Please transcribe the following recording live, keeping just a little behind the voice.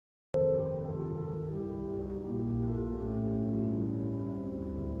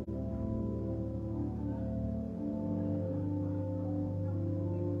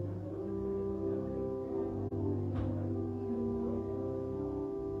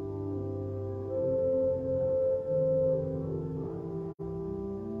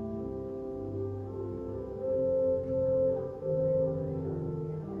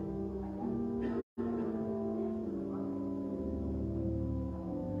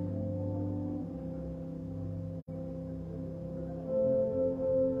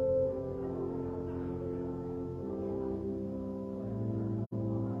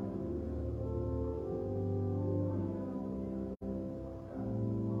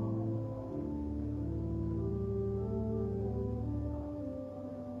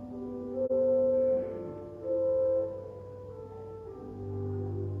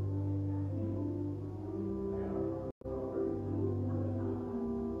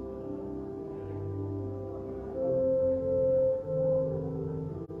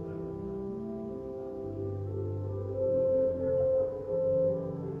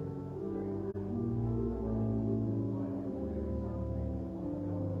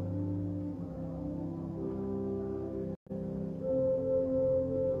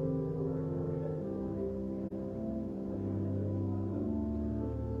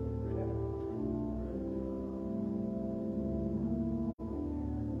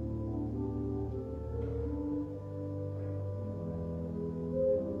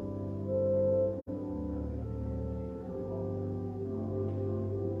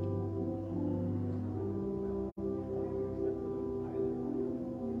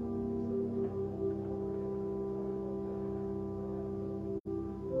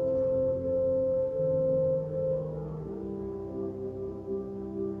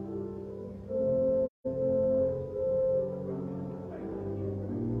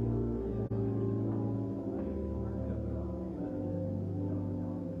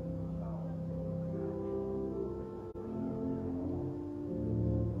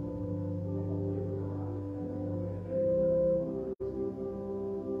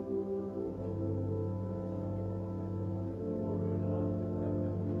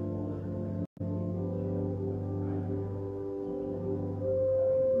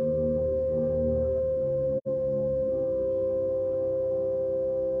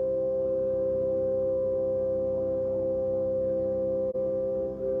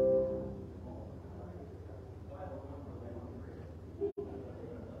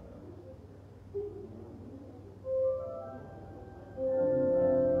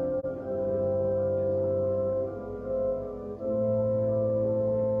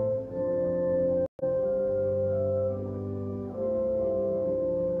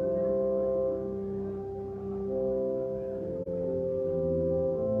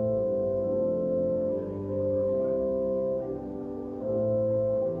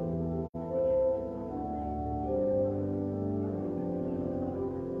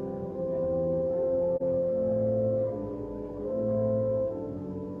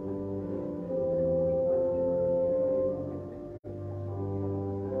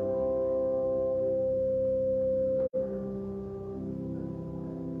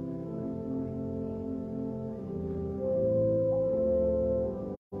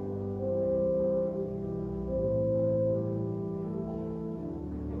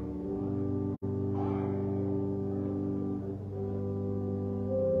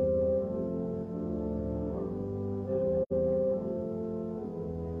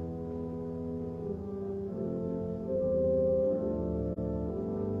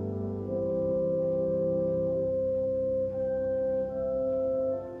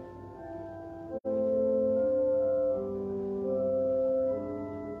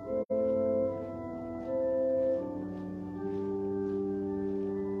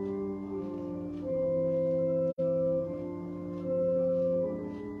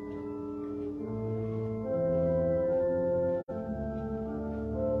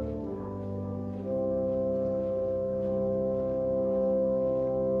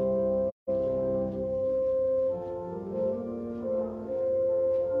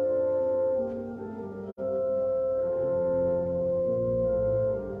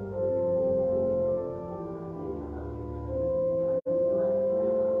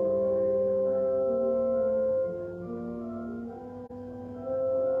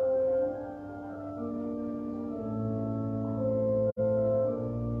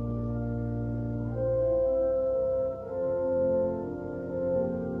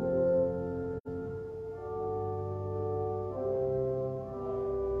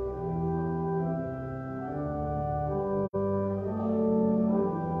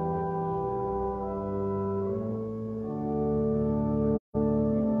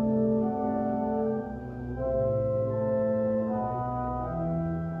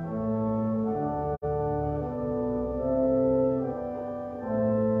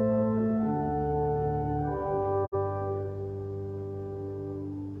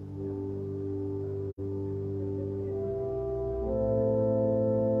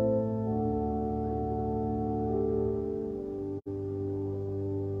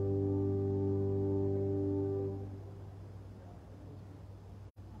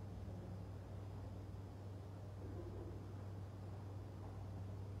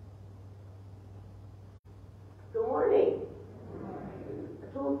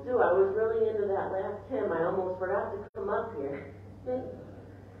almost do. I was really into that last hymn. I almost forgot to come up here.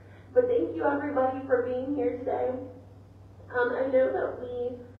 But thank you everybody for being here today. I know that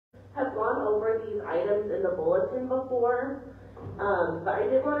we have gone over these items in the bulletin before, but I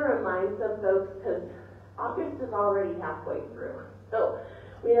did want to remind some folks because August is already halfway through. So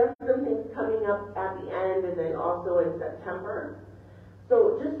we have some things coming up at the end and then also in September.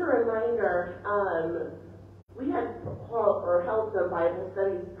 So just a reminder, we had held some Bible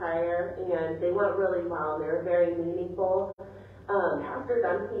studies prior, and they went really well. They were very meaningful. Pastor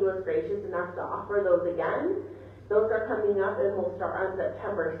Dempsey was gracious enough to offer those again. Those are coming up, and we'll start on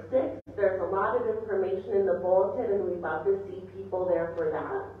September 6th. There's a lot of information in the bulletin, and we'd love to see people there for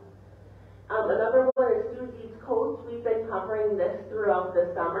that. Another one is Susie's Coats. We've been covering this throughout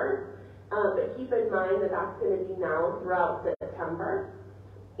the summer, but keep in mind that that's going to be now throughout September.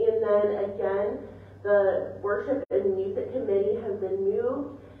 And then again, the worship and music committee has been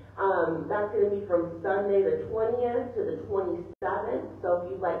moved. That's going to be from Sunday the 20th to the 27th. So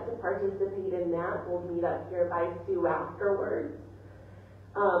if you'd like to participate in that, we'll meet up here by 2 afterwards.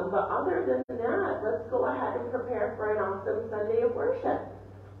 But other than that, let's go ahead and prepare for an awesome Sunday of worship.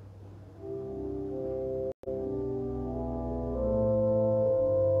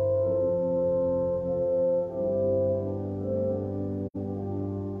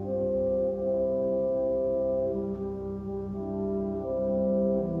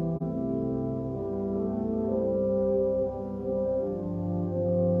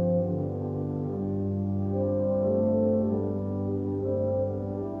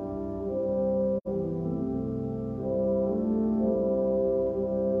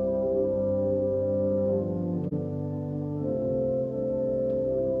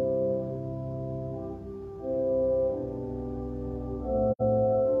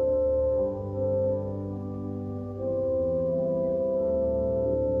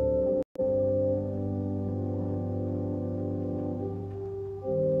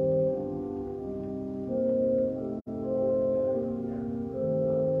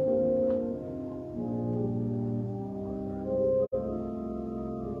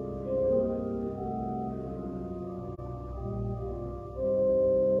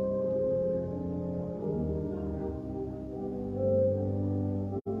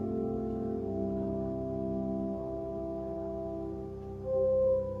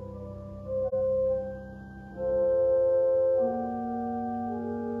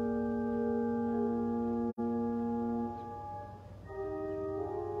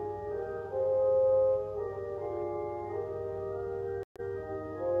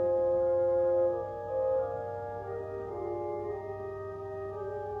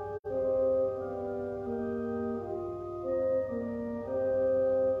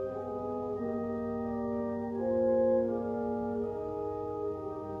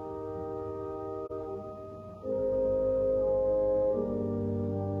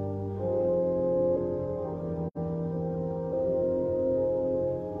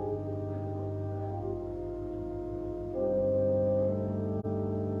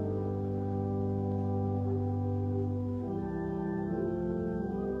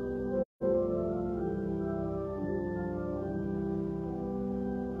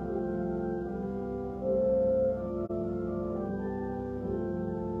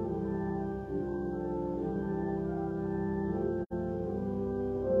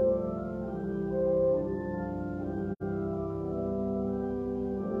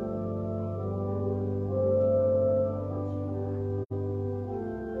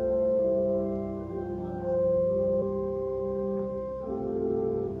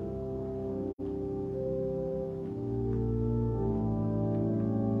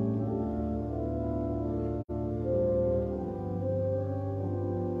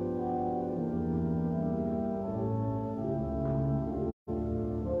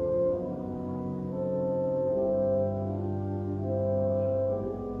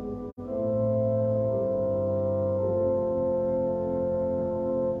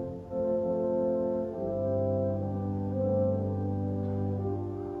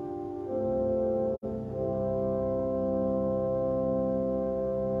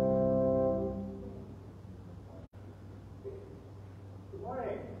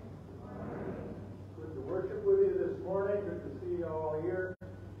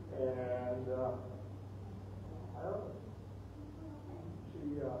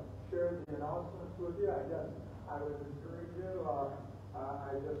 With you, I guess I would encourage you.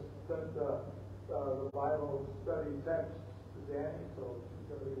 I just sent the Bible study text to Danny, so she's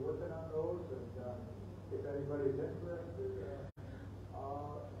going to be working on those. And if anybody's interested,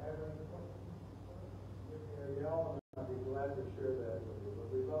 have any questions, give me a yell, and I'll be glad to share that with you. But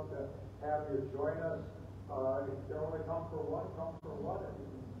we've you join us. If you can only come for one, come for one. If you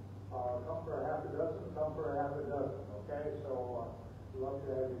can come for a half a dozen, come for a half a dozen. Okay? So we'd love to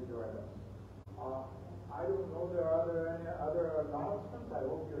have you join us. I don't know are there any other announcements. I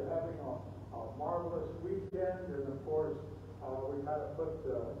hope you're having a marvelous weekend. And of course, we kind of put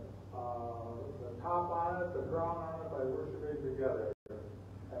the top on it, the crown on it by worshiping together.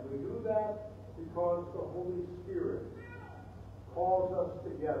 And we do that because the Holy Spirit calls us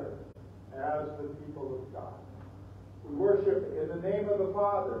together as the people of God. We worship in the name of the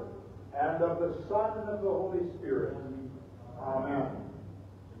Father, and of the Son, and of the Holy Spirit. Amen.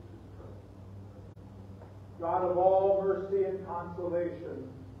 God of all mercy and consolation,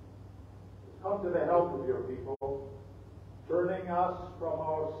 come to the help of your people, turning us from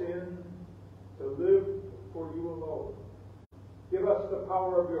our sin to live for you alone. Give us the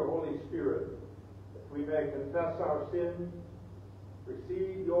power of your Holy Spirit, that we may confess our sin,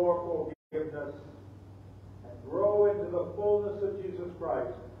 receive your forgiveness, and grow into the fullness of Jesus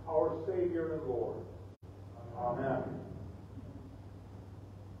Christ, our Savior and Lord. Amen.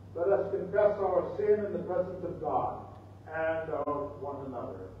 Let us confess our sin in the presence of God and of one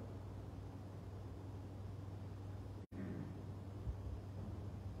another.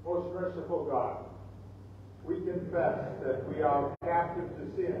 Most merciful God, we confess that we are captive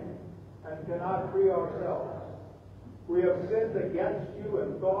to sin and cannot free ourselves. We have sinned against you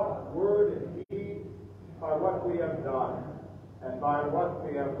in thought, word, and deed, by what we have done and by what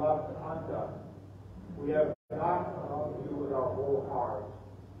we have left undone. We have not loved you with our whole heart.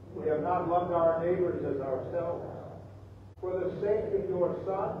 We have not loved our neighbors as ourselves. For the sake of your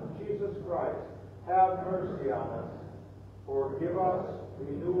Son, Jesus Christ, have mercy on us. Forgive us,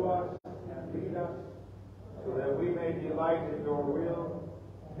 renew us, and lead us, so that we may delight in your will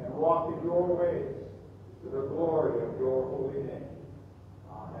and walk in your ways, to the glory of your holy name.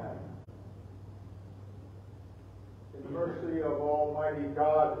 Amen. In the mercy of Almighty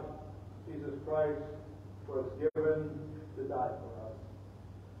God, Jesus Christ was given to die for us.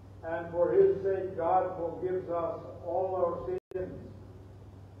 And for his sake, God forgives us all our sins.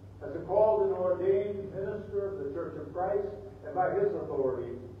 As a called and ordained minister of the Church of Christ, and by his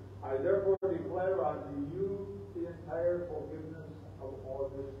authority, I therefore declare unto you the entire forgiveness of all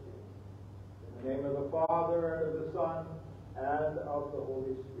your sins. In the name of the Father, and of the Son, and of the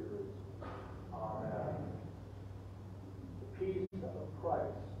Holy Spirit. Amen. The peace of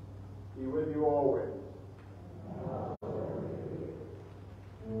Christ be with you always.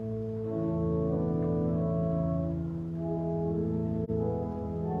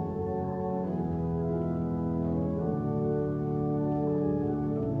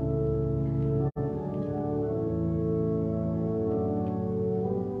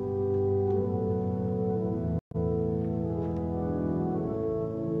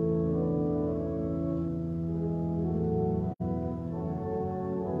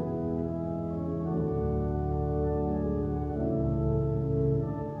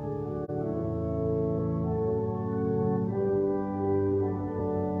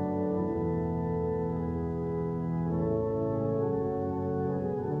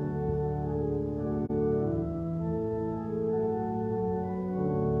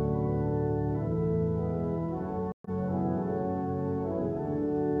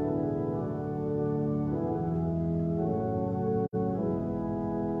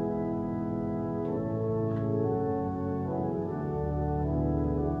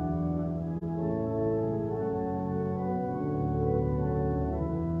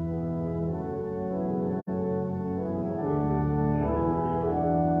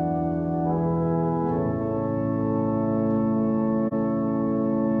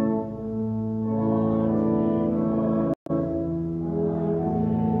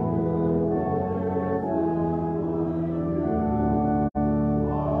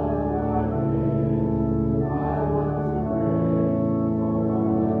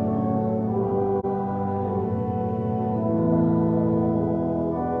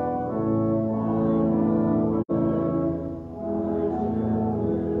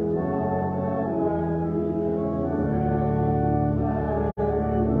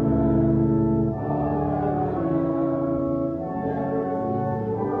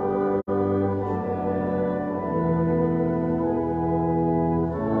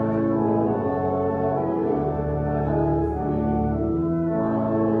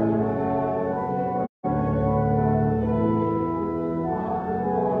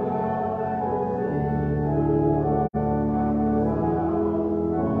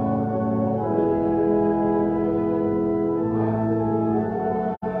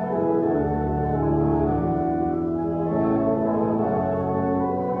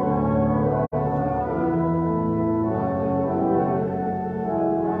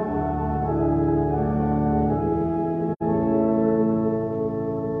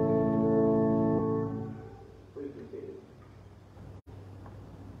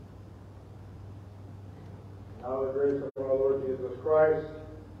 Now the grace of our Lord Jesus Christ,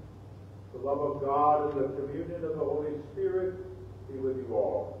 the love of God, and the communion of the Holy Spirit be with you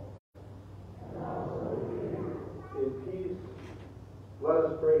all. In peace, let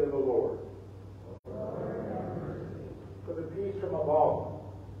us pray to the Lord. For the peace from above,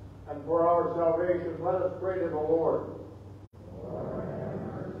 and for our salvation, let us pray to the Lord.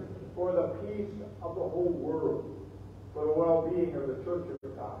 For the peace of the whole world, for the well-being of the Church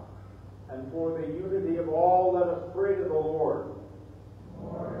of God, and for the unity of all, let us pray to the Lord.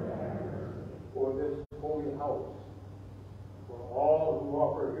 For this holy house, for all who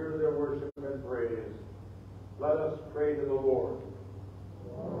offer here their worship and praise, let us pray to the Lord.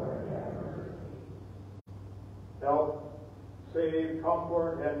 Help, save,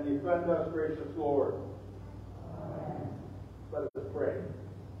 comfort, and defend us, gracious Lord. Let us pray.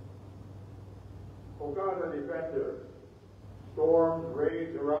 O God, the defender, storms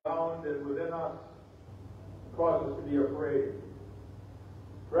rage around and within us, cause us to be afraid.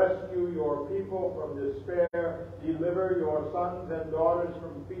 Rescue your people from despair, deliver your sons and daughters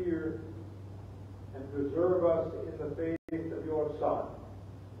from fear, and preserve us in the faith of your Son,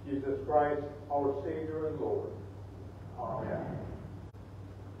 Jesus Christ, our Savior and Lord. Amen.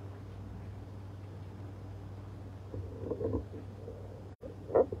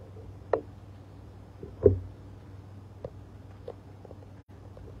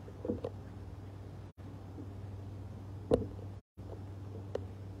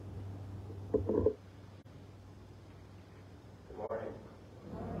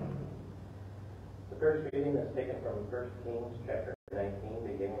 The first reading is taken from 1 Kings chapter 19,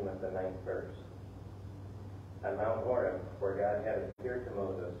 beginning with the 9th verse. On Mount Horeb, where God had appeared to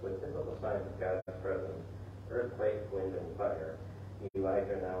Moses with typical signs of God's presence, earthquake, wind, and fire,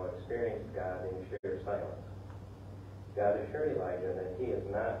 Elijah now experienced God in sheer silence. God assured Elijah that he is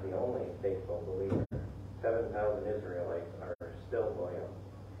not the only faithful believer. 7,000 Israelites are still loyal.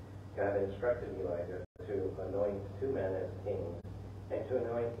 God instructed Elijah to anoint 2 men as kings, and to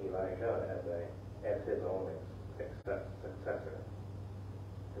anoint Elijah as his own successor.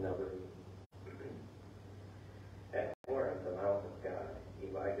 At Horeb, the mount of God,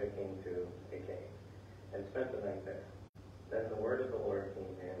 Elijah came to a cave and spent the night there. Then the word of the Lord came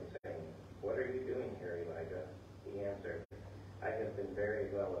to him, saying, "What are you doing here, Elijah?" He answered, "I have been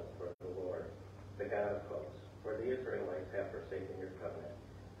very zealous for the Lord, the God of hosts, for the Israelites have forsaken your covenant,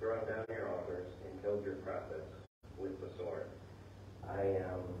 thrown down your altars, and killed your prophets with the sword.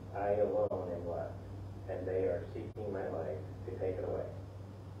 I alone am left, and they are seeking my life to take it away."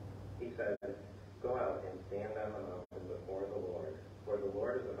 He said, "Go out and stand on the mountain before the Lord, for the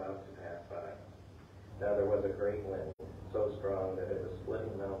Lord is about to pass by." Now there was a great wind, so strong that it was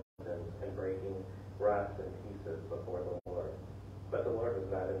splitting mountains and breaking rocks in pieces before the Lord. But the Lord was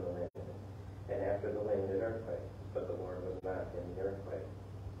not in the wind. And after the wind, an earthquake, but the Lord was not in the earthquake.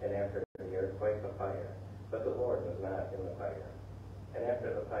 And after the earthquake, a fire, but the Lord was not in the fire. And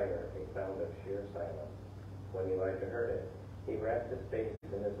after the fire, a sound of sheer silence. When Elijah heard it, he wrapped his face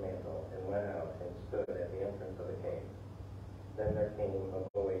in his mantle and went out and stood at the entrance of the cave. Then there came a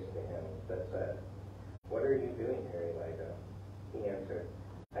voice to him that said, "What are you doing here, Elijah?" He answered,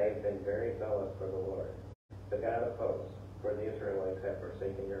 "I have been very zealous for the Lord, the God of hosts, for the Israelites have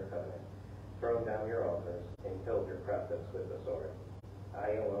forsaken your covenant, thrown down your altars, and killed your prophets with the sword.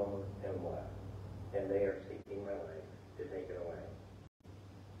 I alone am left, and they are seeking my life to take it away."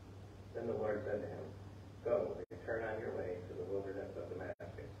 Then the Lord said to him, "Go, return on your way to the wilderness of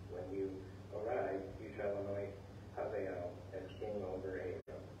Damascus. When you arrive, you shall anoint Hazael as king over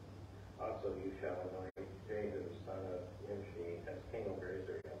Aram. Also you shall anoint Jehu, son of Nimshi, as king over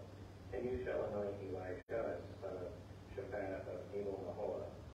Israel. And you shall anoint Elisha, son of Shaphat of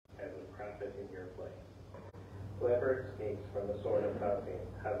Abel-Maholah, as a prophet in your place. Whoever escapes from the sword of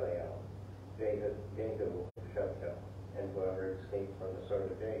Hazael, Jehu shall kill. And whoever escapes from the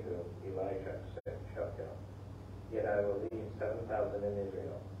sword of Jehu, Elisha shall kill. Yet I will leave 7,000 in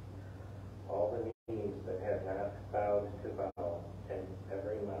Israel, all the knees that have not bowed to Baal, and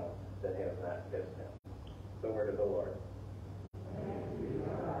every mouth that has not kissed him." The word of the Lord.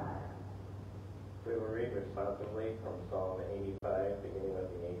 We will read responsively from Psalm 85, beginning with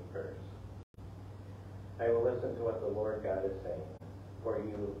the 8th verse. I will listen to what the Lord God is saying, for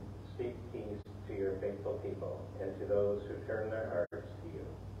you speak peace to your faithful people, and to those who turn their hearts to you.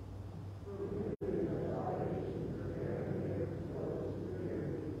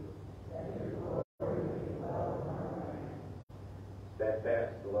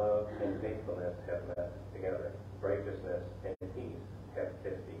 Steadfast love and faithfulness have met together. Righteousness and peace have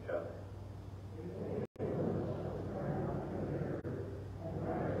kissed each other.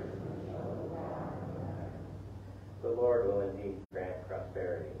 Lord will indeed grant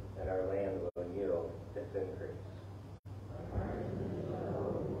prosperity, and our land will yield its increase.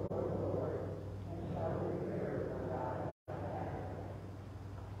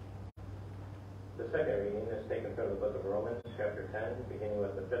 The second reading is taken from the book of Romans, chapter 10, beginning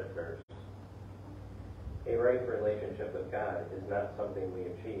with the 5th verse. A right relationship with God is not something we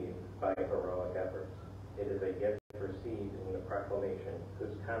achieve by heroic efforts. It is a gift received in the proclamation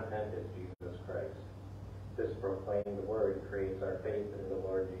whose content is Jesus Christ. This proclaimed word creates our faith in the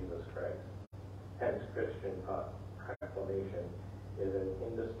Lord Jesus Christ. Hence, Christian proclamation is an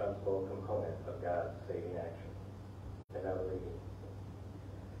indispensable component of God's saving action. And I will read.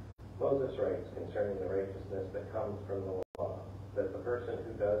 Moses writes concerning the righteousness that comes from the law, that the person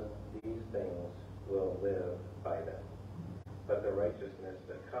who does these things will live by them. But the righteousness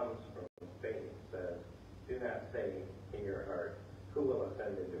that comes from faith says, do not say in your heart, who will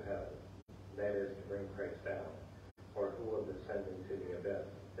ascend into heaven? That is to bring Christ down. Or who will descend into the abyss?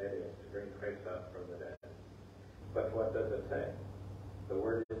 That is to bring Christ up from the dead. But what does it say? The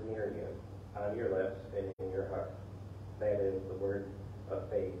word is near you, on your lips and in your heart. That is the word of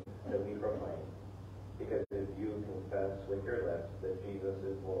faith that we proclaim. Because if you confess with your lips that Jesus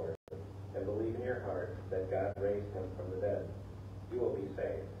is Lord, and believe in your heart that God raised him from the dead, you will be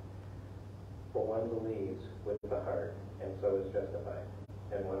saved. For one believes with the heart, and so is justified,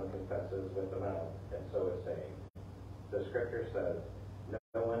 and one confesses with the mouth, and so is saved. The scripture says,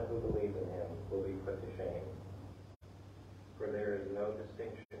 no one who believes in him will be put to shame. For there is no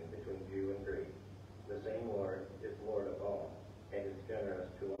distinction between Jew and Greek. The same Lord is Lord of all, and is generous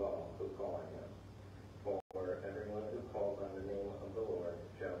to all who call on him. For everyone who calls on the name of the Lord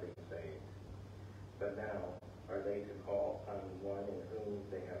shall be saved. But now, are they to call on one in whom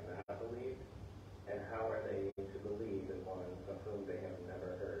they have not believed? And how are they to believe in one of whom they have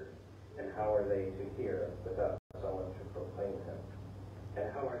never heard? And how are they to hear without someone to proclaim him?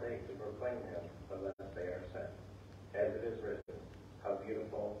 And how are they to proclaim him unless they are sent? As it is written, how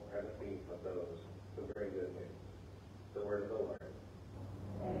beautiful are the feet of those who bring good news. The word of the Lord.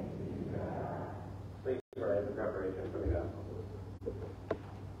 Please rise in preparation for the gospel.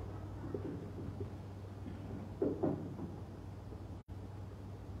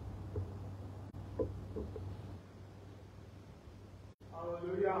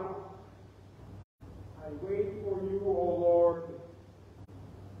 Hallelujah. I wait for you, O Lord.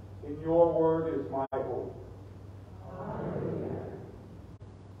 In your word is my hope. Hallelujah.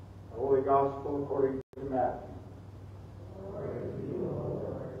 The Holy Gospel according to Matthew.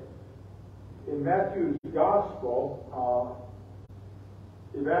 In Matthew's Gospel,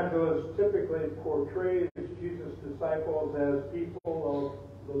 evangelists typically portray Jesus' disciples as people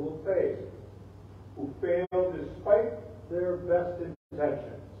of little faith, who fail despite their best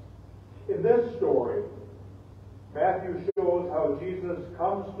intentions. In this story, Matthew shows how Jesus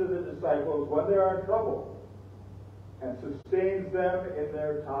comes to the disciples when they are in trouble and sustains them in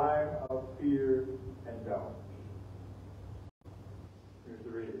their time of fear and doubt. Here's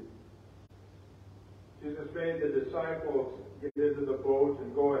the reading. Jesus made the disciples get into the boat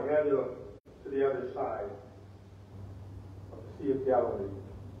and go ahead to the other side of the Sea of Galilee,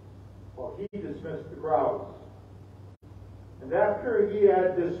 while he dismissed the crowds. And after he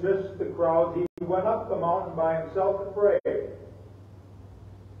had dismissed the crowds, he went up the mountain by himself and prayed.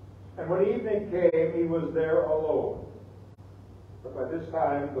 And when evening came, he was there alone. But by this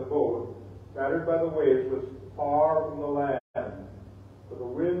time the boat, battered by the waves, was far from the land, for the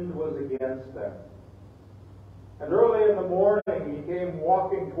wind was against them. And early in the morning he came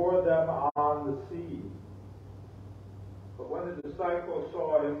walking toward them on the sea. But when the disciples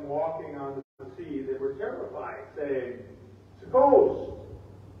saw him walking on the sea, they were terrified, saying, "It's a ghost!"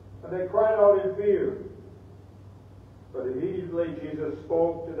 And they cried out in fear. But immediately Jesus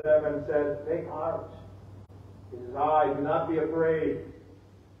spoke to them and said, "Take heart. It is I. Do not be afraid."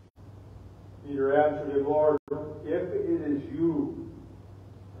 Peter answered him, "Lord, if it is you,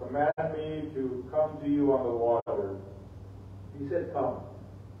 command me to come to you on the water." He said, "Come."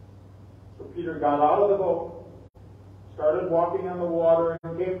 So Peter got out of the boat, started walking on the water,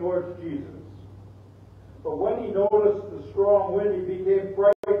 and came towards Jesus. But when he noticed the strong wind, he became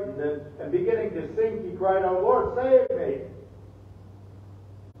frightened, and beginning to sink, he cried out, "Lord, save me!"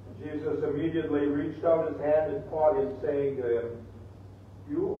 And Jesus immediately reached out his hand and caught him, saying to him,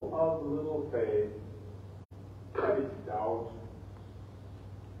 "You of little faith, why did you doubt?"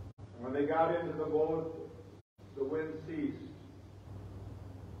 And when they got into the boat, the wind ceased.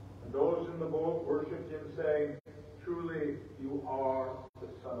 And those in the boat worshipped him, saying, "Truly you are the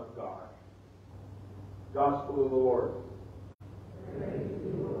Son of God." Gospel of the Lord. Praise to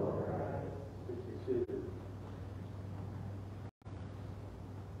you, Lord. Please be seated.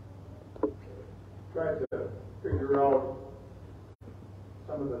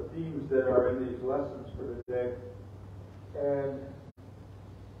 that are in these lessons for today. And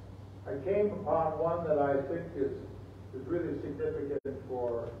I came upon one that I think is really significant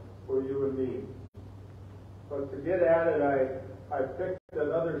for you and me. But to get at it, I picked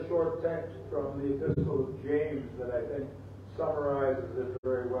another short text from the Epistle of James that I think summarizes it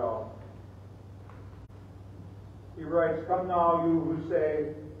very well. He writes, "Come now, you who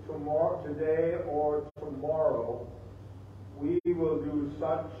say, tomorrow, today or tomorrow, we will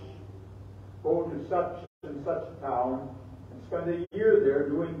go to such and such a town and spend a year there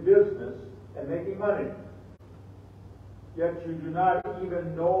doing business and making money. Yet you do not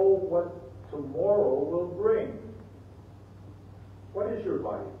even know what tomorrow will bring. What is your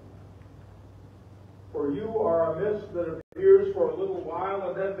life? For you are a mist that appears for a little while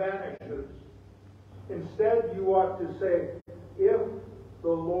and then vanishes. Instead, you ought to say, if the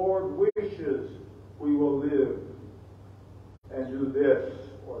Lord wishes, we will live and do this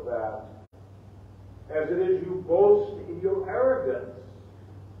or that. As it is, you boast in your arrogance.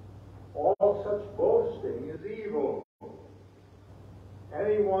 All such boasting is evil.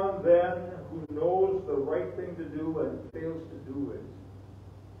 Anyone then who knows the right thing to do and fails to do it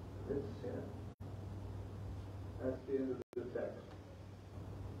commits sin." That's the end of the text.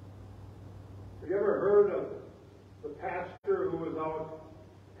 Have you ever heard of the pastor who was out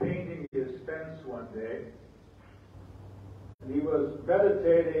painting his fence one day? And he was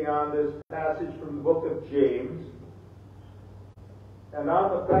meditating on this passage from the book of James and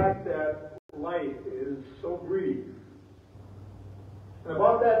on the fact that life is so brief. And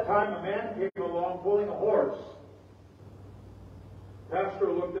about that time, a man came along pulling a horse. The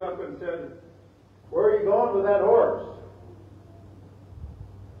pastor looked up and said, "Where are you going with that horse?"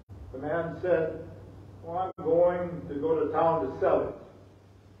 The man said, "Well, I'm going to go to town to sell it."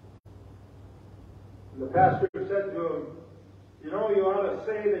 And the pastor said to him, "You know, you ought to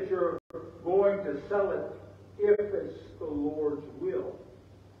say that you're going to sell it if it's the Lord's will."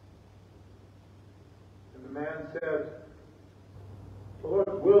 And the man said, "The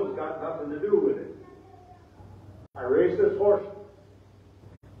Lord's will's got nothing to do with it. I raised this horse,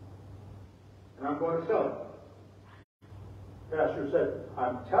 and I'm going to sell it." The pastor said,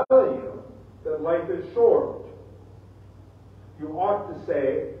 "I'm telling you that life is short. You ought to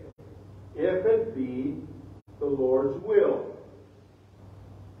say, if it be the Lord's will."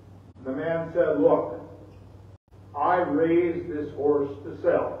 And the man said, "Look, I raised this horse to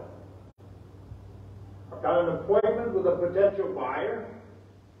sell. I've got an appointment with a potential buyer,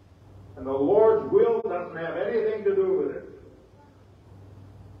 and the Lord's will doesn't have anything to do with it."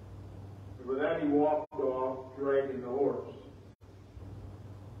 And with that, he walked off, dragging the horse.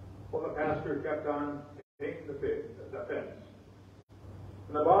 Well, the pastor kept on painting the fence.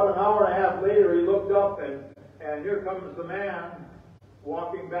 And about an hour and a half later, he looked up, and here comes the man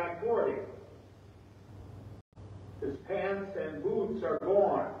walking back toward him. His pants and boots are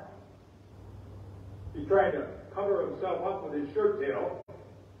gone. He's trying to cover himself up with his shirt tail.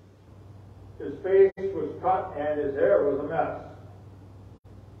 His face was cut and his hair was a mess.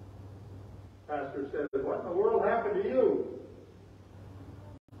 Pastor said, "What in the world happened to you?"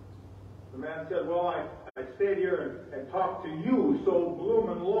 The man said, "Well, I stayed here and talked to you so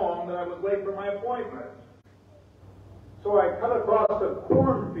bloomin' long that I was late for my appointment. So I cut across a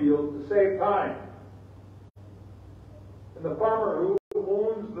cornfield to save time. And the farmer who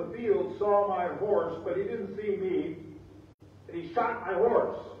owns the field saw my horse, but he didn't see me, and he shot my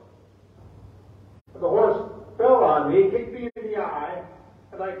horse. And the horse fell on me, kicked me in the eye,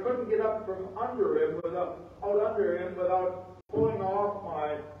 and I couldn't get up from under him without pulling off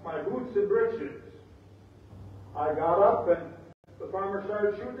my boots and breeches. I got up, and the farmer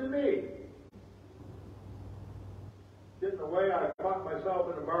started shooting at me. Getting away, I caught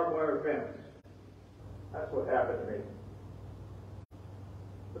myself in a barbed wire fence. That's what happened to me."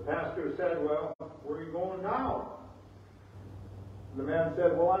 The pastor said, "Well, where are you going now?" And the man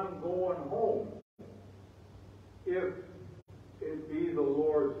said, "Well, I'm going home, if it be the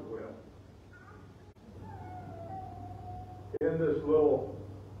Lord's will." In this little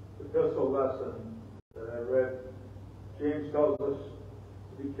epistle lesson that I read, James tells us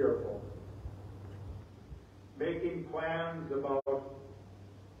to be careful. Making plans about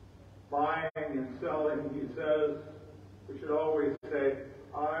buying and selling, he says, we should always say,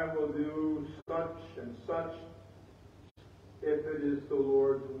 "I will do such and such if it is the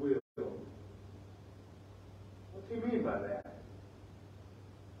Lord's will." What's he mean by that?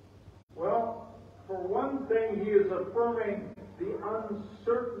 Well, for one thing, he is affirming the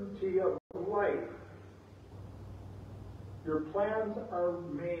uncertainty of life. Your plans are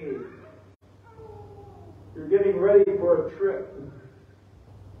made. You're getting ready for a trip.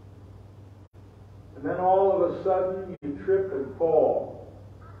 And then all of a sudden you trip and fall.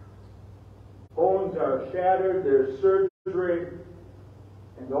 Bones are shattered, there's surgery,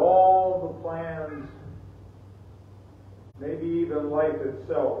 and all the plans, maybe even life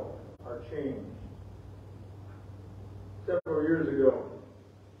itself, are changed. Several years ago,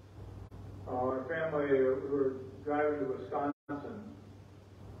 our family were driving to Wisconsin,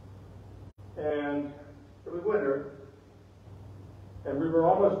 and it was winter, and we were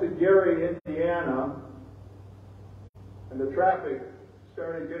almost to Gary, Indiana, and the traffic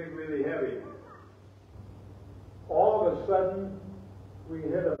started getting really heavy. All of a sudden, we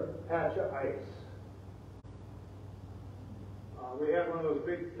hit a patch of ice. We had one of those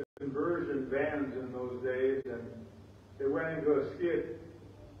big conversion vans in those days, and it went into a skid.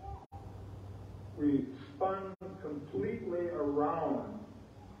 We spun completely around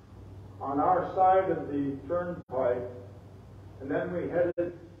on our side of the turnpike, and then we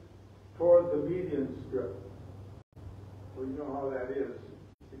headed toward the median strip. Well, you know how that is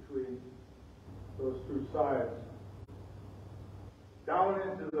between those two sides. Down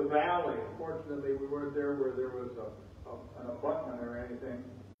into the valley. Fortunately, we weren't there where there was an abutment or anything.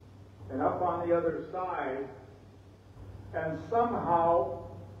 And up on the other side, and somehow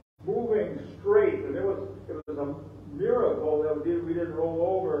moving straight, and it was a miracle that we didn't roll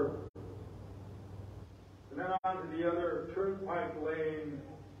over. And then onto the other turnpike lane,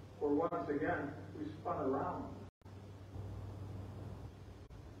 where once again we spun around.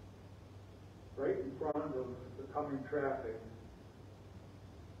 Right in front of the coming traffic.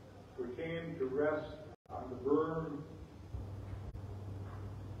 We came to rest on the berm,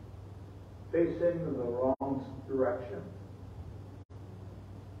 facing in the wrong direction.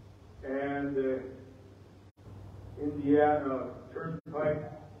 And Indiana Turnpike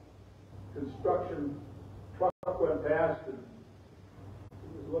construction truck went past and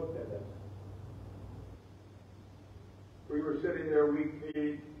he just looked at us. We were sitting there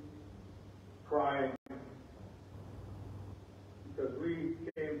weak-kneed, crying, because we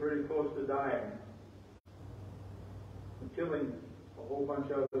came pretty close to dying and killing a whole bunch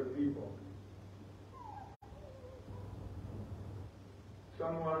of other people.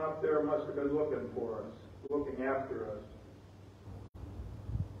 Someone up there must have been looking for us, looking after us.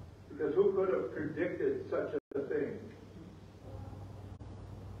 Because who could have predicted such a thing?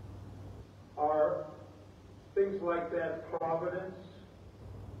 Are things like that providence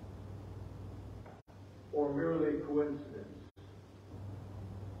or merely coincidence?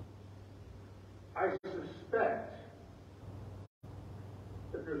 I suspect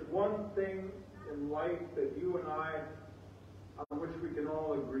that there's one thing in life that you and I, on which we can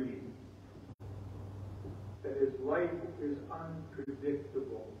all agree, that is, life is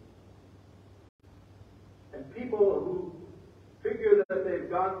unpredictable. And people who figure that they've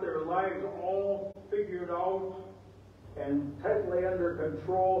got their lives all figured out and tightly under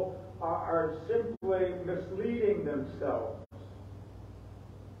control are simply misleading themselves.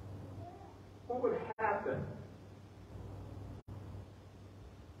 What would happen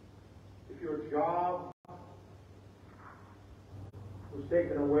if your job was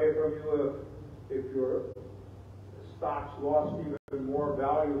taken away from you, if your stocks lost even more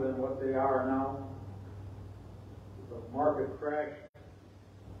value than what they are now, if the market crashed?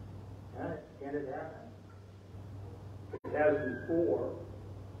 Can it happen? It has before.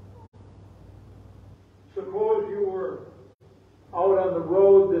 Suppose you were out on the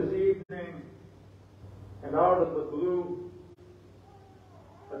road this evening, and out of the blue,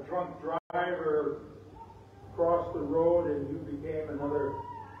 a drunk driver crossed the road and you became another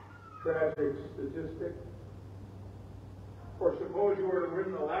tragic statistic. Or suppose you were to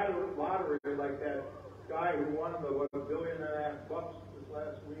win the lottery like that guy who won the $1.5 billion this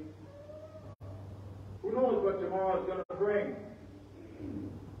last week. Who knows what tomorrow is going to bring?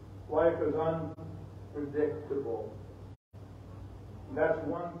 Life is unpredictable. And that's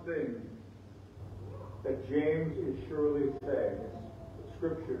one thing that James is surely saying. The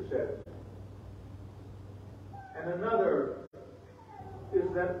Scripture says. And another is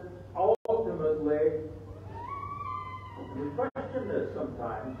that ultimately, and we question this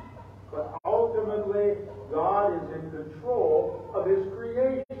sometimes, but ultimately God is in control of His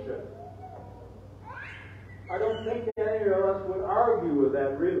creation. I don't think any of us would argue with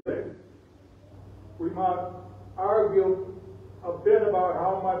that, really. We might argue a bit about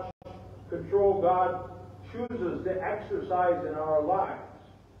how much control God chooses to exercise in our lives.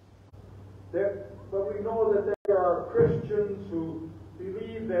 But we know that there are Christians who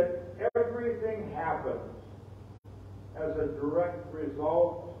believe that everything happens as a direct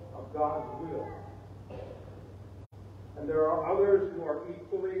result of God's will. And there are others who are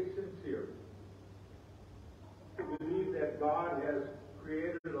equally sincere. to believe that God has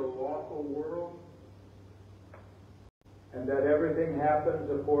created a lawful world and that everything happens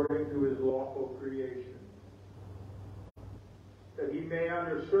according to his lawful creation. That he may,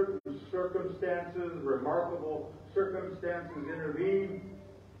 under certain circumstances, remarkable circumstances, intervene,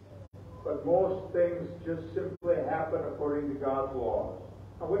 but most things just simply happen according to God's laws.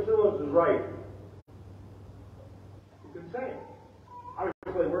 Now, which of those is right? You can say.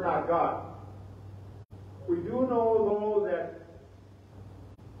 Obviously, we're not God. We do know, though, that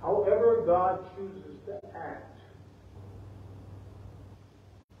however God chooses to act,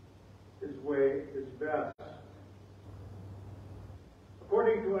 his way is best.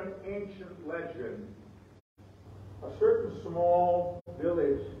 According to an ancient legend, a certain small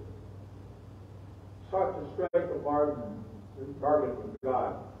village sought to strike a bargain with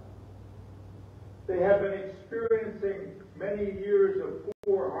God. They had been experiencing many years of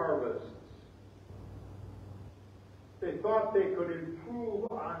poor harvests. They thought they could improve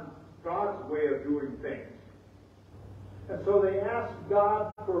on God's way of doing things. And so they asked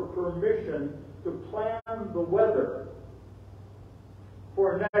God for permission to plan the weather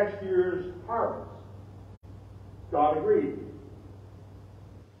for next year's harvest. God agreed.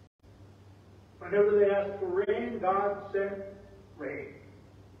 Whenever they asked for rain, God sent rain.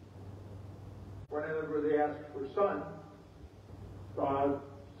 Whenever they asked for sun, God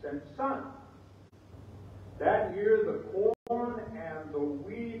sent sun. That year the corn and the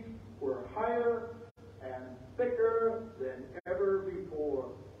wheat were higher and thicker than ever before.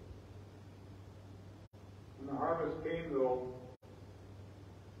 When the harvest came, though,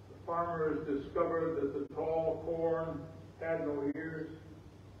 the farmers discovered that the tall corn had no ears,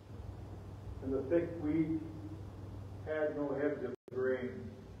 and the thick wheat had no heads of grain.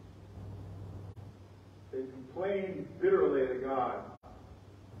 They complained bitterly to God.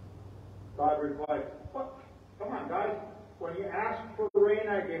 God replied, "What? Come on, guys. When you asked for rain,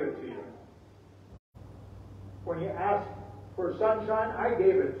 I gave it to you. When you asked for sunshine, I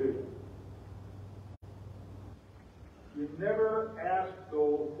gave it to you. You never asked,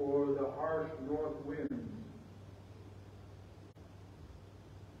 though, for the harsh north winds.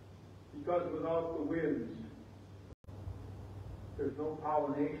 Because without the winds, there's no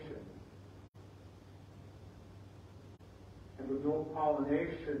pollination. And with no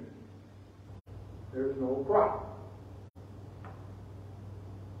pollination, there's no crop.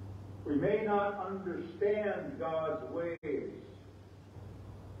 We may not understand God's ways,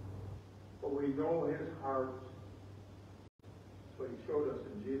 but we know his heart. That's what he showed us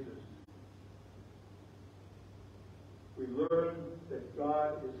in Jesus. We learn that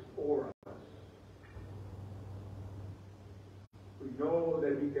God is for us. We know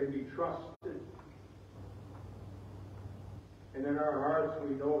that he can be trusted. And in our hearts,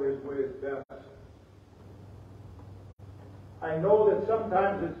 we know his way is best. I know that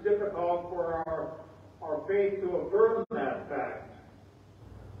sometimes it's difficult for our faith to affirm that fact.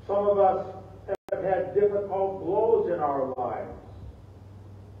 Some of us have had difficult blows in our lives.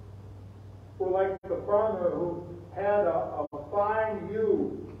 We're like the farmer who had a fine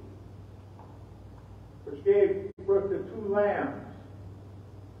ewe, which gave birth to 2 lambs.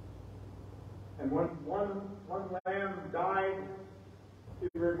 And when one lamb died, he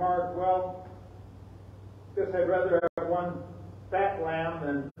remarked, "Well, guess I'd rather have one fat lamb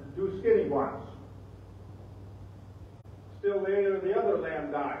than 2 skinny ones." Still later, the other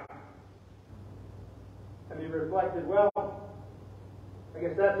lamb died. And he reflected, "Well, I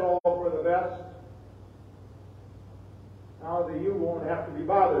guess that's all for the best. Now the ewe won't have to be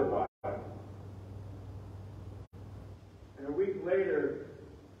bothered by it." And a week later,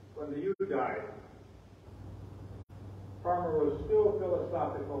 when the ewe died, the farmer was still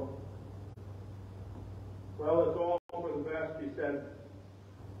philosophical. "Well, it's all for the best," he said,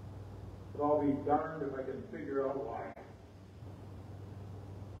 "but I'll be darned if I can figure out why."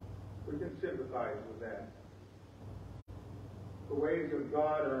 We can sympathize with that. The ways of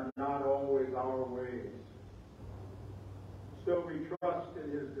God are not always our ways. Still, we trust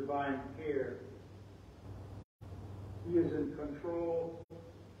in his divine care. He is in control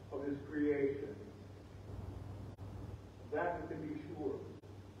of his creation. That we can be sure.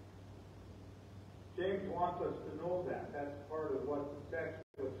 James wants us to know that. That's part of what the text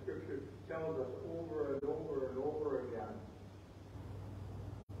of Scripture tells us over and over and over again.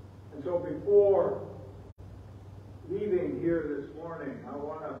 And so before leaving here this morning, I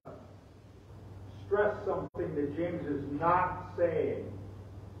want to stress something that James is not saying.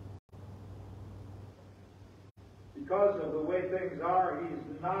 Because of the way things are,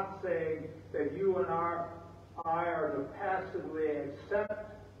 he's not saying that you and I are to passively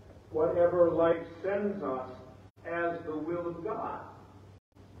accept whatever life sends us as the will of God.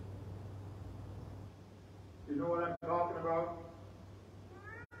 You know what I'm talking about?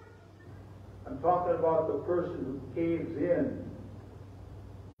 I'm talking about the person who caves in.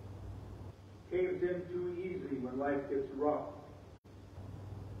 Caves in too easily when life gets rough.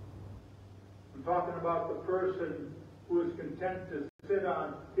 I'm talking about the person who is content to sit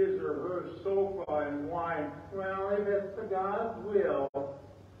on his or her sofa and whine, well, if it's God's will,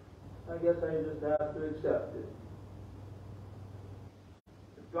 I guess I just have to accept it.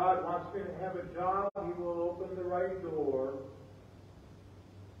 If God wants me to have a job, He will open the right door.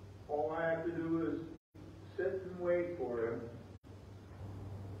 All I have to do is sit and wait for Him.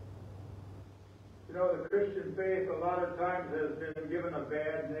 You know, the Christian faith a lot of times has been given a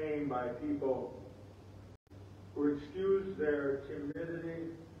bad name by people who excuse their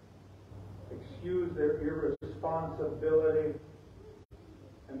timidity, excuse their irresponsibility,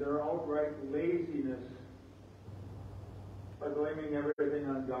 and their outright laziness by blaming everything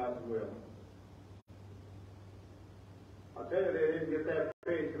on God's will. I'll tell you, they didn't get that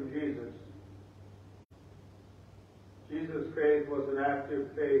faith from Jesus. Jesus' faith was an active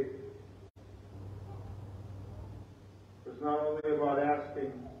faith. It was not only about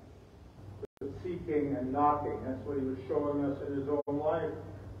asking, but seeking and knocking. That's what He was showing us in His own life.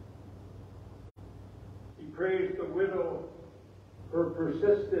 He praised the widow who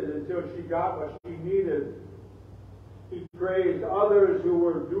persisted until she got what she needed. He praised others who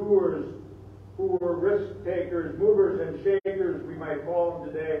were doers, who were risk takers, movers and shakers, we might call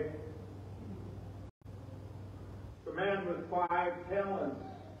them today. The man with 5 talents,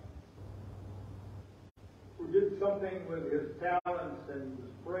 who did something with his talents and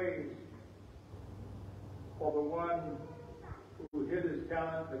was praised, while the one who hid his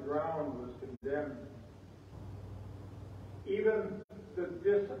talent in the ground was condemned. Even the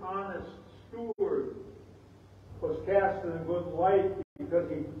dishonest steward was cast in a good light because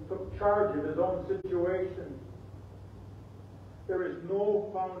he took charge of his own situation. There is no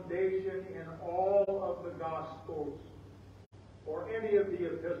foundation in all of the Gospels or any of the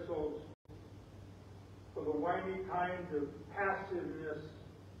epistles for the whiny kind of passiveness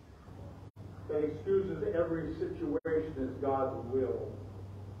that excuses every situation as God's will.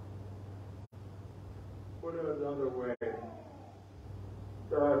 Put it another way,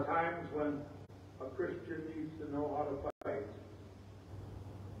 there are times when a Christian needs to know how to fight.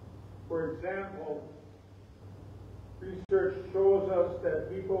 For example, research shows us that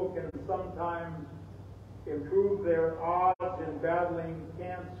people can sometimes improve their odds in battling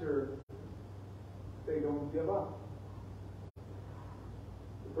cancer if they don't give up.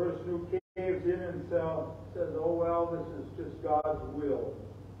 The person who caves in and says, oh well, this is just God's will,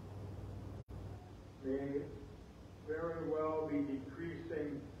 may very well be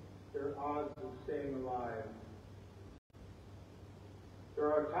decreasing their odds of staying alive.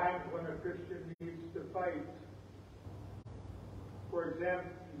 There are times when a Christian needs to fight. For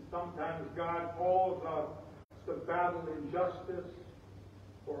example, sometimes God calls us to battle injustice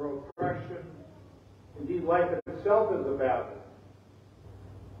or oppression. Indeed, life itself is a battle.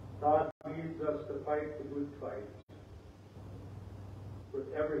 God needs us to fight the good fight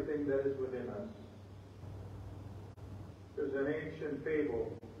with everything that is within us. There's an ancient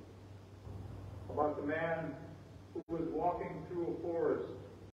fable about the man who was walking through a forest,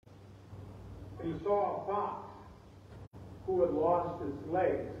 and he saw a fox who had lost its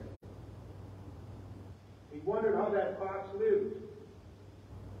legs. He wondered how that fox lived.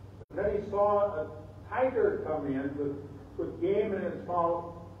 And then he saw a tiger come in with game in its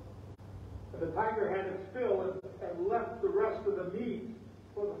mouth, and the tiger had its fill and left the rest of the meat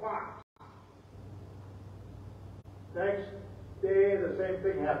for the fox. Next day, the same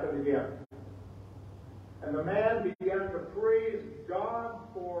thing happened again. And the man began to praise God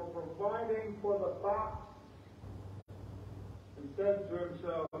for providing for the fox and said to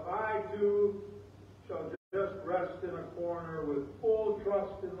himself, I too shall just rest in a corner with full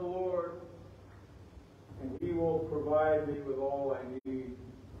trust in the Lord, and He will provide me with all I need.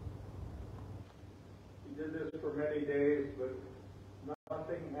 He did this for many days, but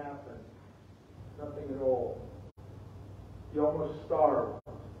nothing happened. Nothing at all. He almost starved.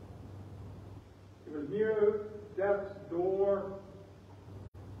 He was near death's door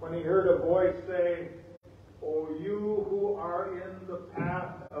when he heard a voice say, O you who are in the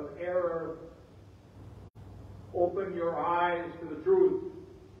path of error, open your eyes to the truth.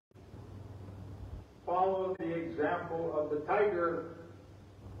 Follow the example of the tiger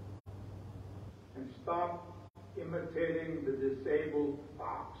and stop imitating the disabled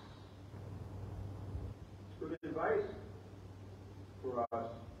fox. It's good advice for us.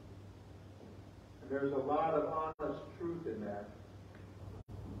 And there's a lot of honest truth in that.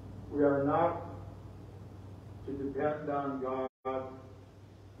 We are not to depend on God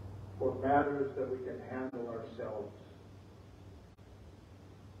for matters that we can handle ourselves.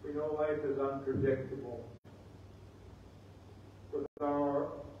 We know life is unpredictable. With our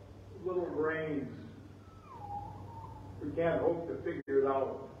little brains, we can't hope to figure it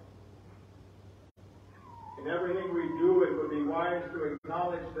out. In everything we do, it would be wise to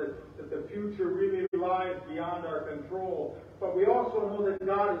acknowledge that the future really lies beyond our control. But we also know that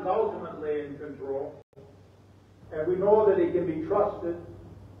God is ultimately in control. And we know that He can be trusted.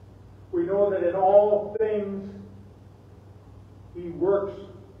 We know that in all things He works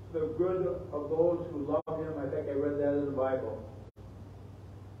the good of those who love Him. I think I read that in the Bible.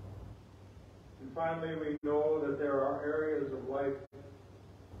 And finally, we know that there are areas of life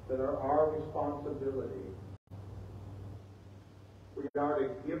that are our responsibility. We are to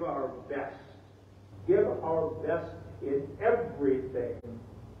give our best. Give our best in everything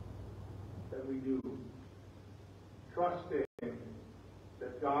that we do. Trusting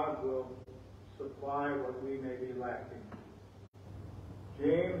that God will supply what we may be lacking.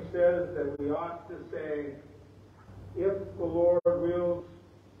 James says that we ought to say, if the Lord wills,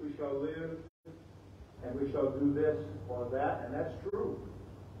 we shall live, and we shall do this or that, and that's true.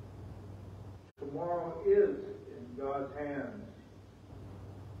 Tomorrow is in God's hands.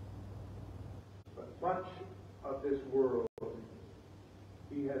 But much of this world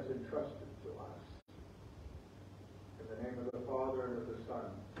He has entrusted to us. In the name of the Father, and of the Son,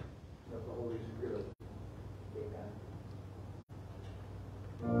 and of the Holy Spirit. Amen.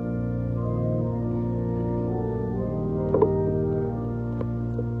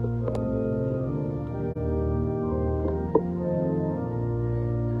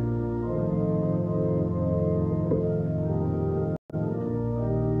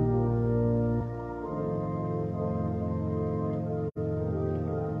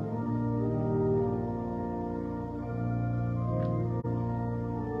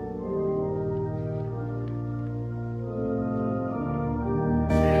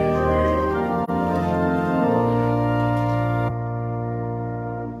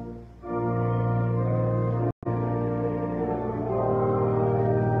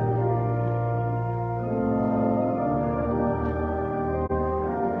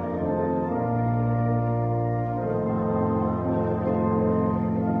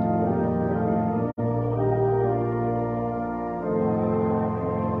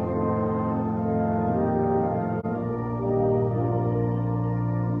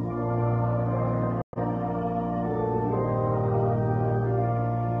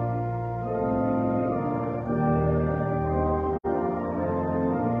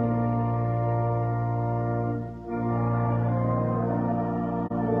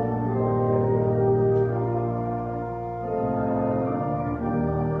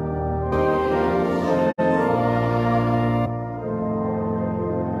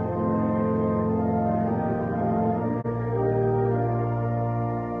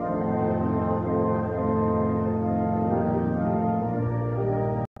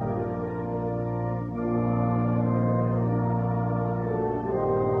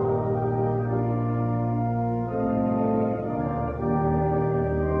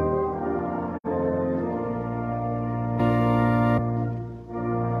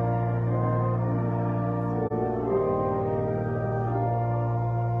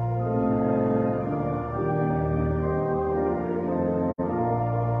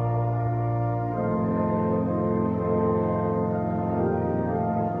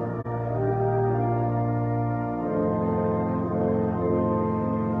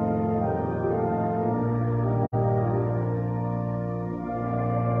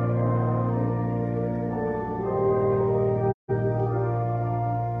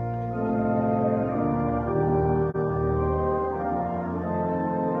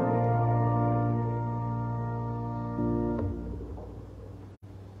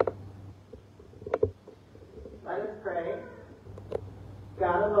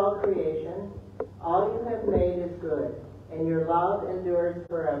 God of all creation, all you have made is good, and your love endures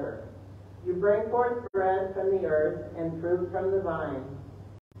forever. You bring forth bread from the earth and fruit from the vine.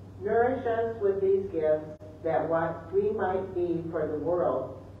 Nourish us with these gifts, that what we might be for the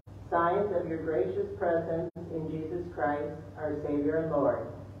world, signs of your gracious presence in Jesus Christ, our Savior and Lord.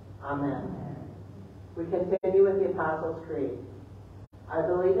 Amen. We continue with the Apostles' Creed. I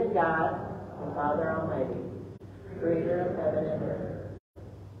believe in God, the Father Almighty, creator of heaven and earth.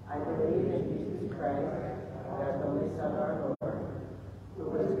 I believe in Jesus Christ, God's only Son, our Lord, who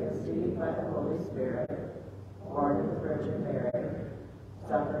was conceived by the Holy Spirit, born of the Virgin Mary,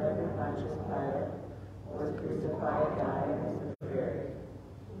 suffered under Pontius Pilate, was crucified, died, and was buried.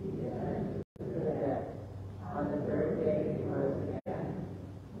 He descended to the dead. On the third day he rose again.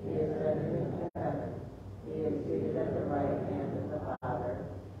 He ascended into heaven. He is seated at the right hand of the Father,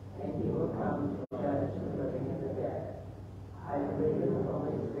 and he will come to judge the living and the dead. I believe in the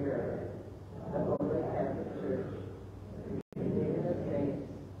Holy Spirit, the Holy Catholic Church, the communion of saints,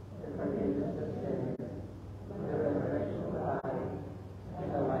 the forgiveness of sins, the resurrection of the body, and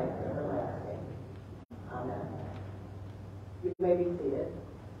the life everlasting. Amen. You may be seated.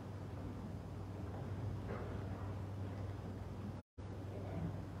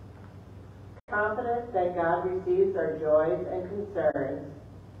 Confident that God receives our joys and concerns,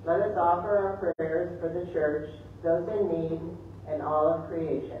 let us offer our prayers for the Church, those in need, and all of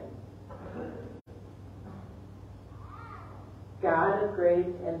creation. God of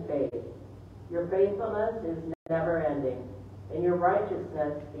grace and faith, your faithfulness is never ending, and your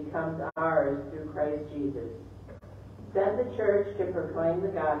righteousness becomes ours through Christ Jesus. Send the Church to proclaim the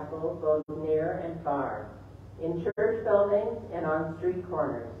gospel both near and far, in church buildings and on street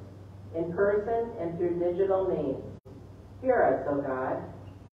corners, in person and through digital means. Hear us, O God.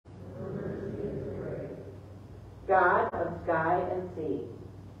 God of sky and sea,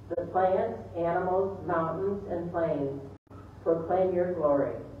 the plants, animals, mountains, and plains proclaim your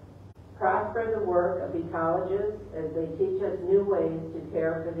glory. Prosper the work of ecologists as they teach us new ways to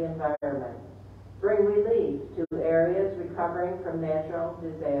care for the environment. Bring relief to areas recovering from natural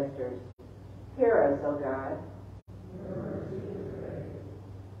disasters. Hear us, O God.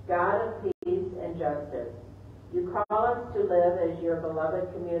 God of peace and justice, you call us to live as your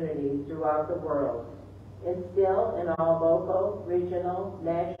beloved community throughout the world. Instill in all local, regional,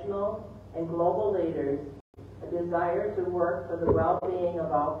 national, and global leaders a desire to work for the well-being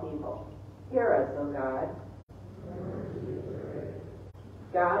of all people. Hear us, O God.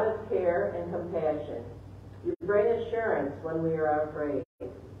 God of care and compassion, you bring assurance when we are afraid.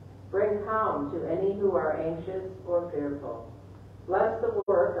 Bring calm to any who are anxious or fearful. Bless the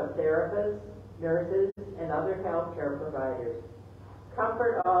work of therapists, nurses, and other healthcare providers.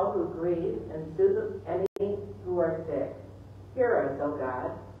 Comfort all who grieve and soothe any who are sick. Hear us, O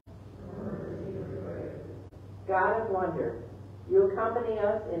God. God of wonder, you accompany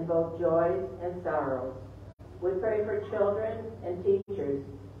us in both joys and sorrows. We pray for children and teachers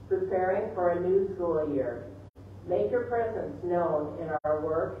preparing for a new school year. Make your presence known in our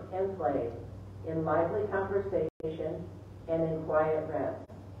work and play, in lively conversation, and in quiet rest.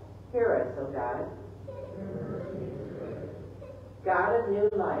 Hear us, O God. God of new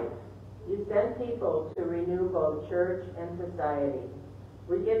life, you send people to renew both church and society.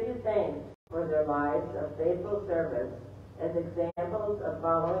 We give you thanks for their lives of faithful service as examples of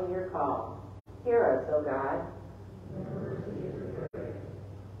following your call. Hear us, O God.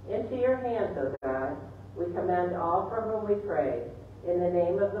 Into your hands, O God, we commend all for whom we pray, in the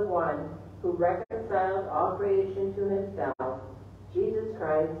name of the one who reconciled all creation to himself, Jesus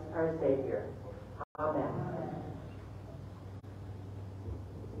Christ, our Savior. Amen.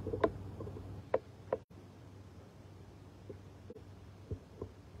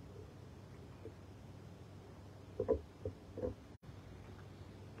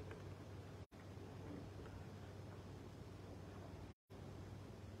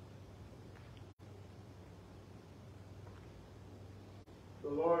 The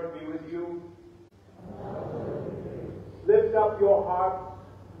Lord be with you. Lift up your hearts.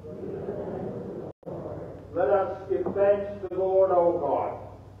 Let us give thanks to the Lord our God.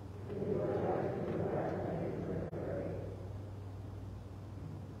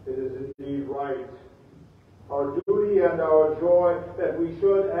 It is indeed right, our duty and our joy, that we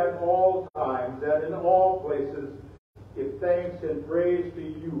should at all times and in all places give thanks and praise to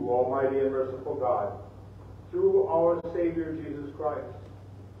you, Almighty and merciful God, through our Savior Jesus Christ,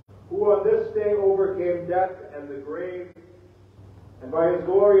 who on this day overcame death and the grave, and by his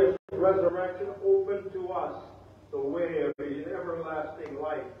glorious resurrection opened to us the way of everlasting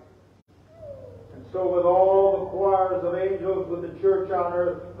life. And so with all the choirs of angels, with the church on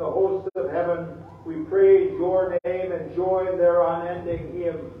earth, the hosts of heaven, we praise your name and join their unending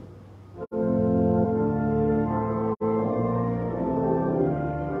hymn.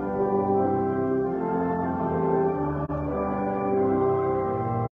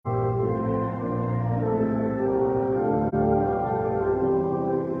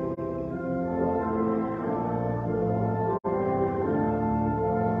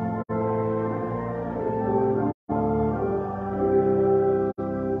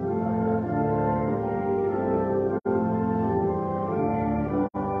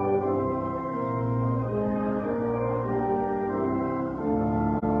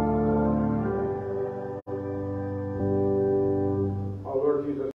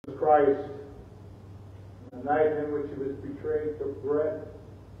 Christ, the night in which he was betrayed, took bread.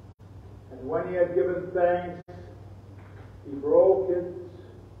 And when he had given thanks, he broke it.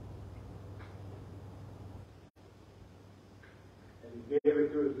 And he gave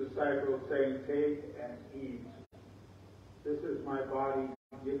it to his disciples, saying, "Take and eat. This is my body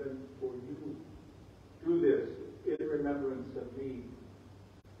given for you. Do this in remembrance of me."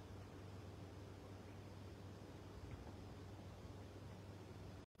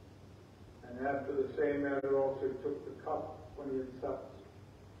 And after the same manner also he took the cup when he had supped.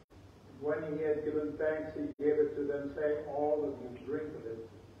 When he had given thanks, he gave it to them, saying, "All of you drink of it.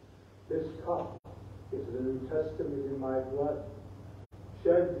 This cup is the New Testament in my blood,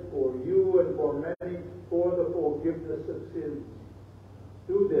 shed for you and for many for the forgiveness of sins.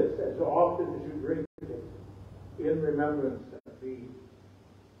 Do this as often as you drink it in remembrance of me."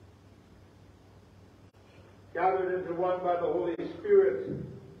 Gathered into one by the Holy Spirit,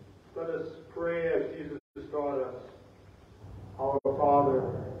 let us pray as Jesus taught us. Our Father,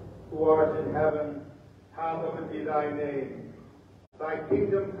 who art in heaven, hallowed be thy name. Thy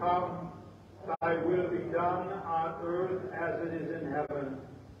kingdom come, thy will be done on earth as it is in heaven.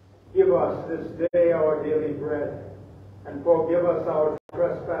 Give us this day our daily bread, and forgive us our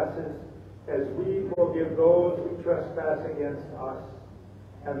trespasses, as we forgive those who trespass against us.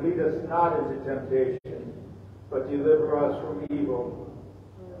 And lead us not into temptation, but deliver us from evil.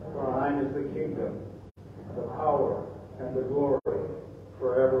 For thine is the kingdom, the power, and the glory,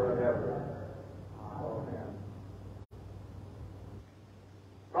 forever and ever. Amen.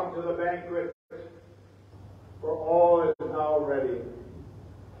 Come to the banquet, for all is now ready.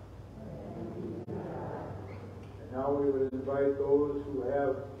 And now we would invite those who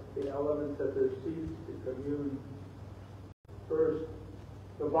have the elements at their seats to commune. First,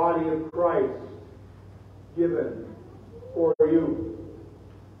 the body of Christ given for you.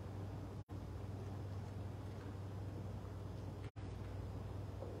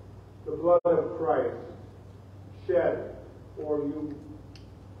 The blood of Christ shed for you.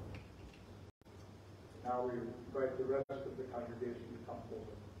 Now we invite the rest of the congregation to come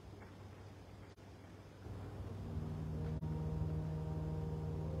forward.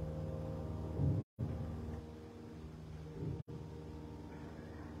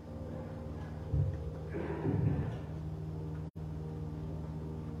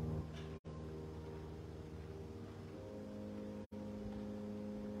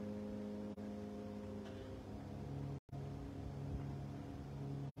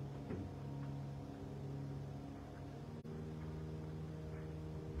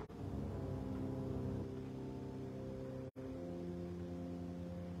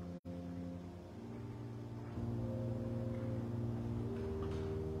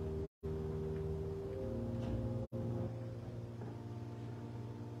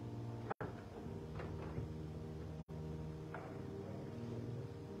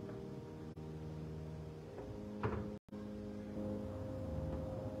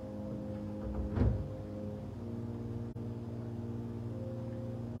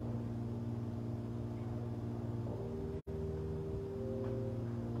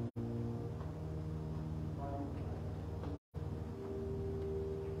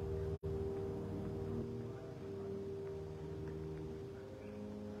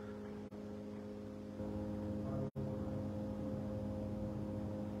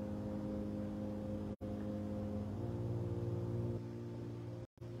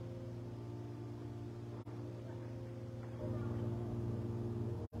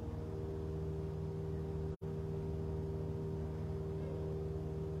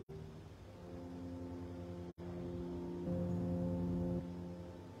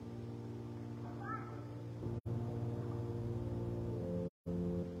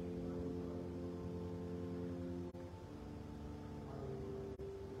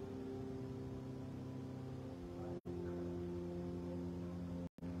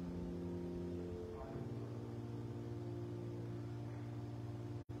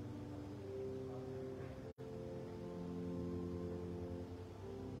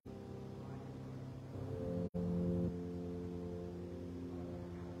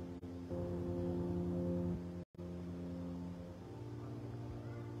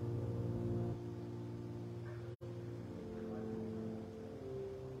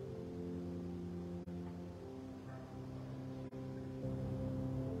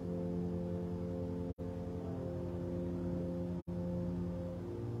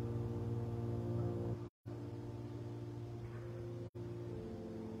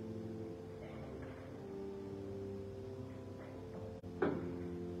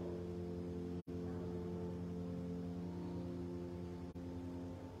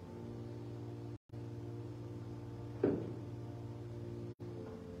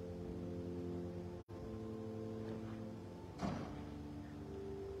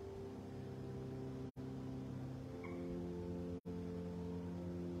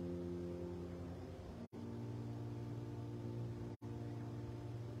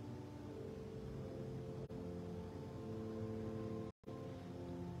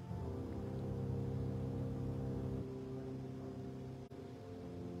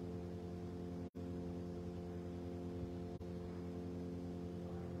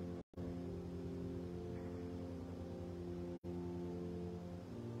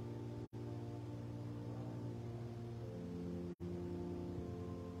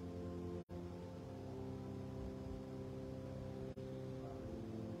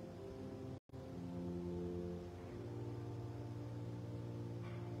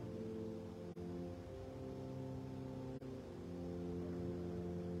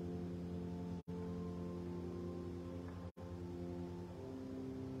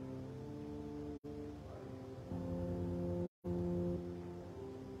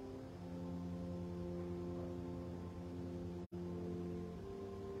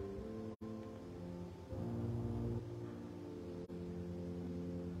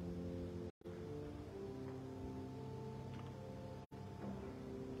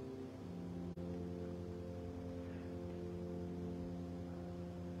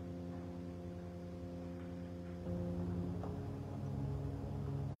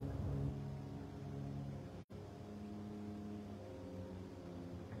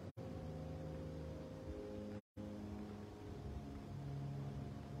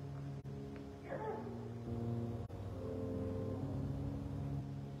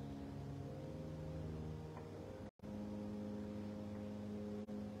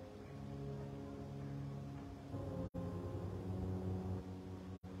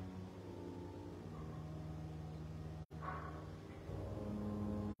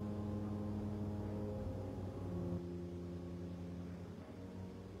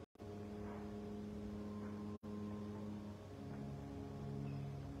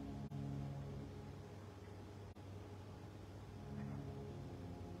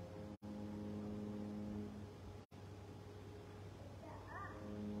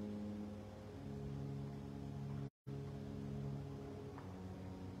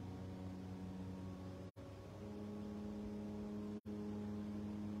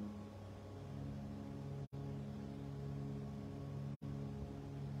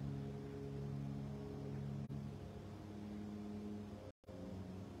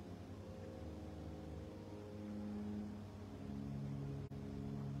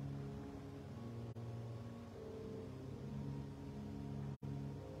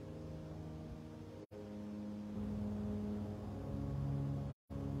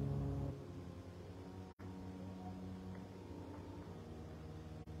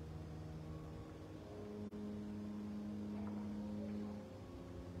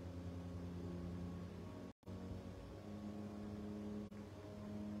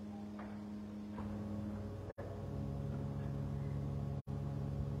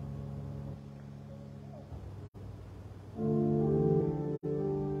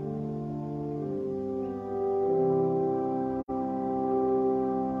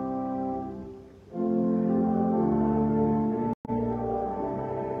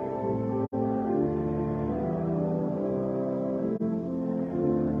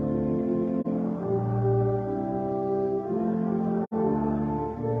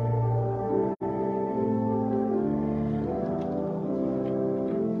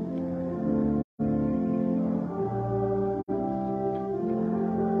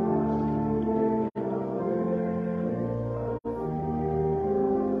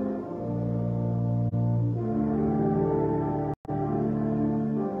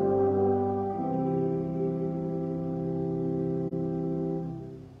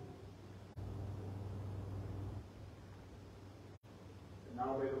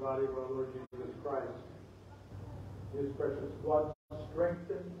 Now may the body of our Lord Jesus Christ, his precious blood,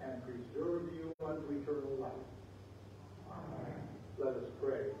 strengthen and preserve you unto eternal life. Amen. Let us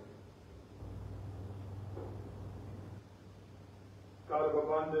pray. God of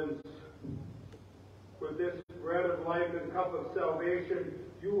abundance, with this bread of life and cup of salvation,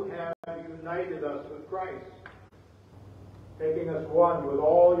 you have united us with Christ, making us one with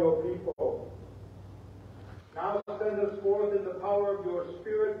all your people. Now send us forth in the power of your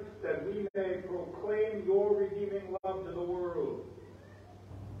Spirit, that we may proclaim your redeeming love to the world,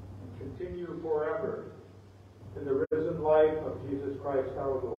 and continue forever in the risen life of Jesus Christ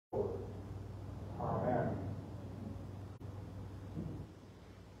our Lord. Amen.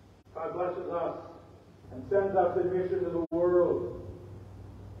 God blesses us and sends us in mission to the world.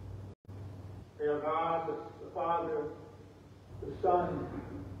 May our God, the Father, the Son,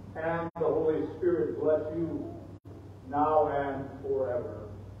 and the Holy Spirit bless you now and forever.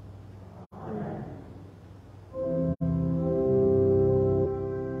 Amen.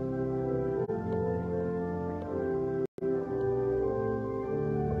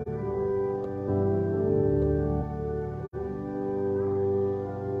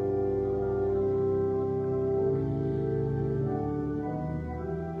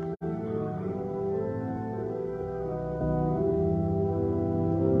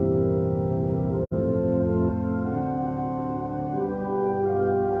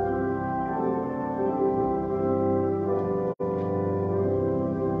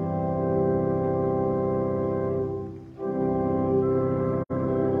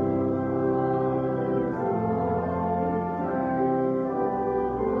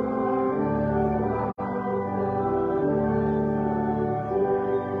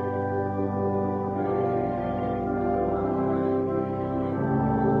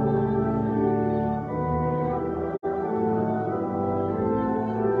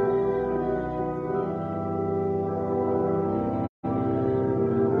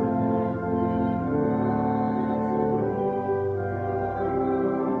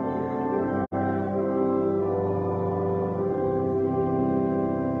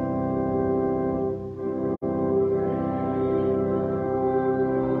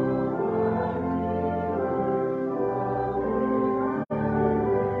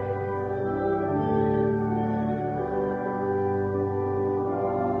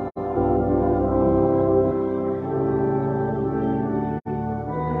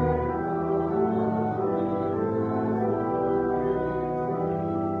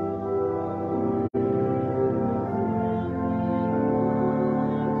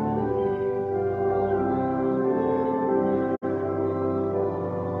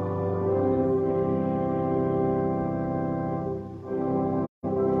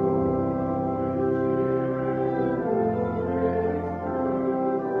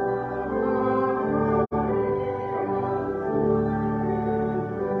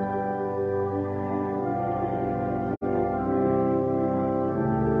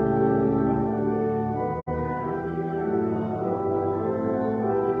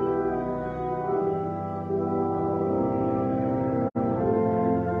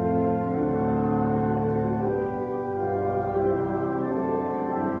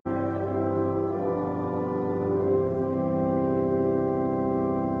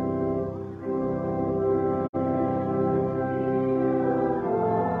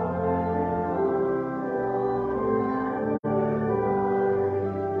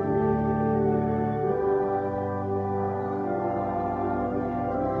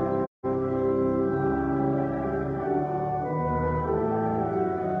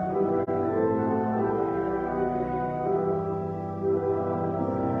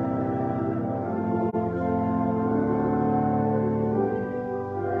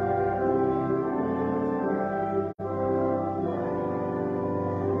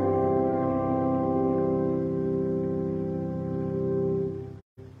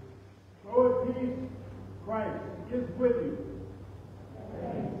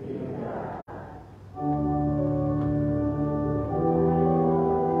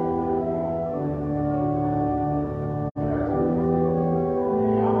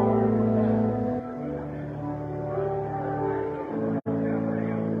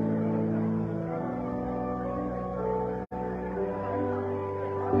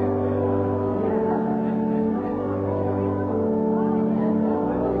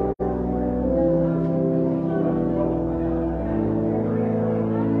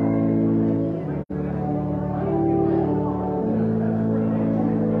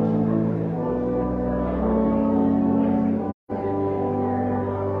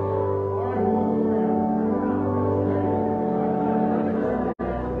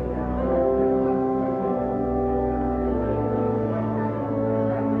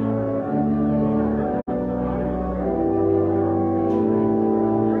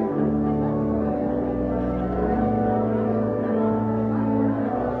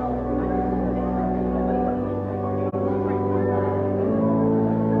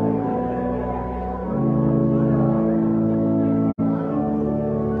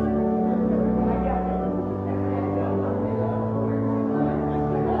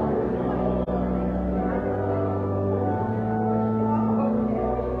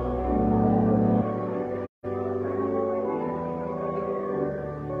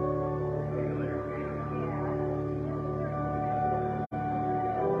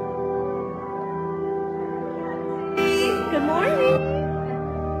 Good morning.